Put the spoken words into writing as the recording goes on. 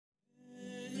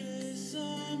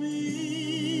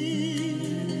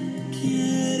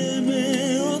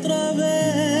Quiéreme otra vez.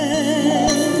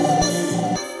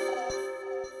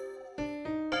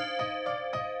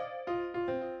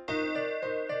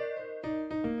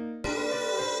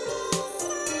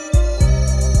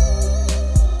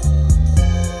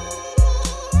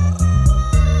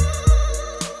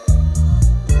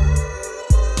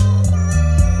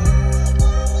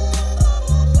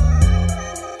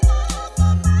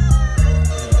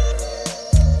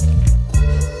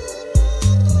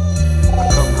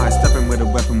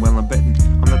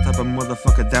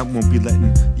 Motherfucker, that won't be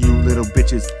letting you little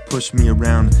bitches push me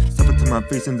around. Step it to my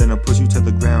face and then I'll push you to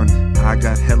the ground. I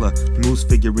got hella moose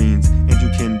figurines, and you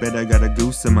can bet I got a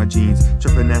goose in my jeans.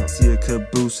 Tripping out, see a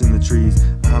caboose in the trees.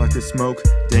 I like to smoke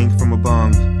dank from a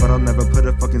bong, but I'll never put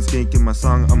a fucking skink in my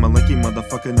song. I'm a lanky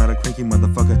motherfucker, not a cranky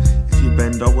motherfucker. If you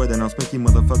bend over, then I'll spank you,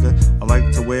 motherfucker. I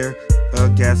like to wear a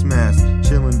gas mask,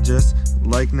 chillin' just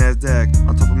like NASDAQ.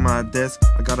 On top of my desk,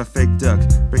 I got a fake duck.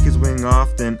 Break his wing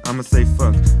off, then I'ma say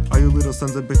fuck. All you little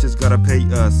sons of bitches gotta pay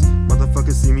us.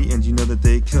 Motherfuckers see me and you know that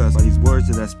they cuss. By these words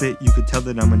that I spit, you could tell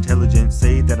that I'm intelligent.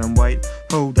 Say that I'm white,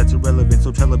 oh, that's irrelevant.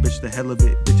 So tell a bitch the hell of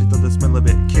it. Bitches love the smell of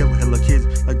it. Kill hella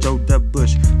kids like Joe W.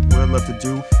 Bush. What I love to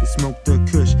do is smoke the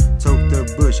kush, toke the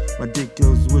bush. My dick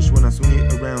goes whoosh when I swing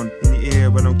it around in the air.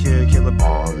 I don't care, kill a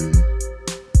body.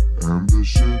 I am the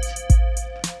shit,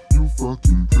 you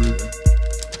fucking prick.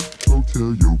 Go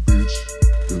tell your bitch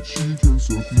that she can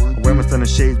suck my dick. I wear my stunner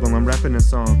shades while I'm rapping a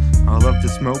song. I love to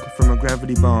smoke from a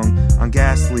gravity bong. I'm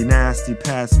ghastly, nasty,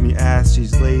 pass me ass.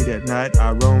 She's late at night,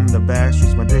 I roam the back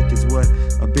streets. My dick is what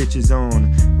a bitch is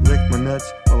on. Lick my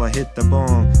nuts while I hit the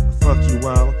bong. I fuck you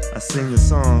while I sing the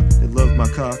song. They love my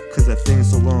cock cause that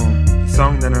thing's so long. The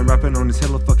song that I'm rapping on is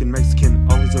hella fucking Mexican.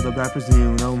 All these other rappers,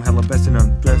 you know I'm hella best, and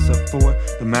I'm dressed up for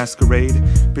the masquerade.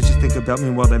 Bitches think about me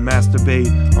while they masturbate.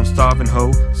 I'm starving,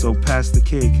 ho, so pass the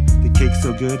cake. The cake's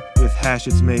so good, with hash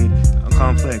it's made. I'm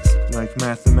complex, like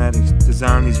mathematics.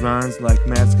 Design these rhymes like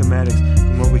mad schematics.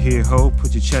 Come over here, ho,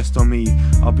 put your chest on me.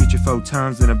 I'll beat you 4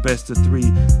 times in a best of 3.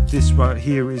 This right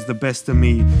here is the best of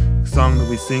me. The song that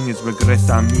we sing is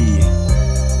Regresa a mí.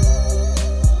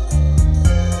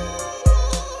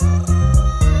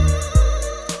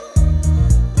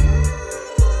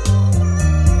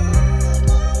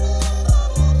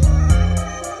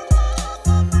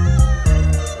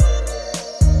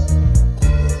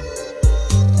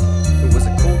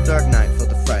 Dark night, felt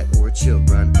a fright or a chill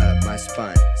run up my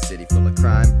spine. City full of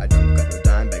crime, I don't got no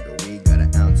dime. Bag of weed, got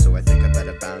an ounce, so I think I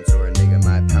better bounce. Or a nigga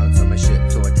might pounce on my shit,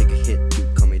 so I take a hit, you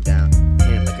calm me down.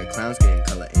 Hand like a clown, skin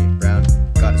color ain't brown.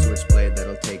 Got a switchblade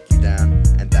that'll take you down.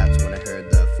 And that's when I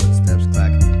heard the footsteps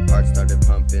clack. Heart started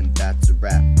pumping, that's a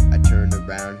wrap. I turned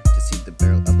around to see the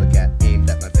barrel of a gat aimed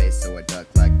at my face, so I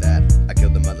ducked like that. I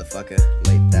killed the motherfucker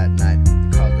late that night.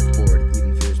 The college board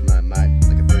even fears my might.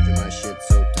 Like a virgin, my shit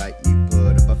so tight, you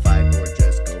put up a fight or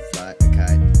just go fly a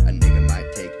kite. A nigga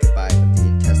might take a bite of the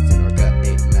intestine or gut,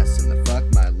 ain't messin' the fuck.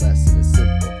 My lesson is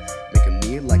simple: make him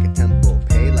kneel like a temple,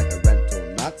 pay like a rental,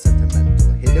 not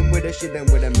sentimental. Hit him with a shit and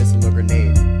with a missile or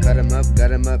grenade. Cut him up,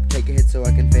 gut him up, take a hit so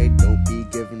I can fade. Don't be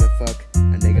giving a fuck.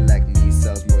 A nigga like me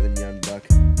sells more than young buck.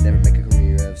 Never make a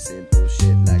career of simple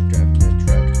shit like driving a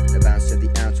truck. The bounce to the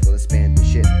ounce will expand the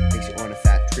shit. Takes you on a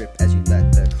fat trip as you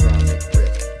let the chronic rip.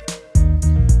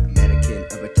 A mannequin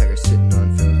of a tiger sitting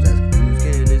on Phil's desk. Whose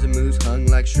skin is a moose hung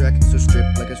like Shrek? So strip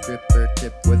like a stripper,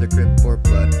 tip with a crip or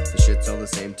blood. The shit's all the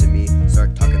same to me.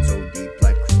 Start talking so deep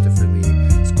like Christopher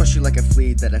Lee. Squash you like a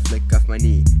flea that I flick off my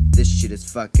knee. This shit is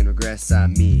fucking Regresa a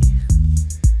mí.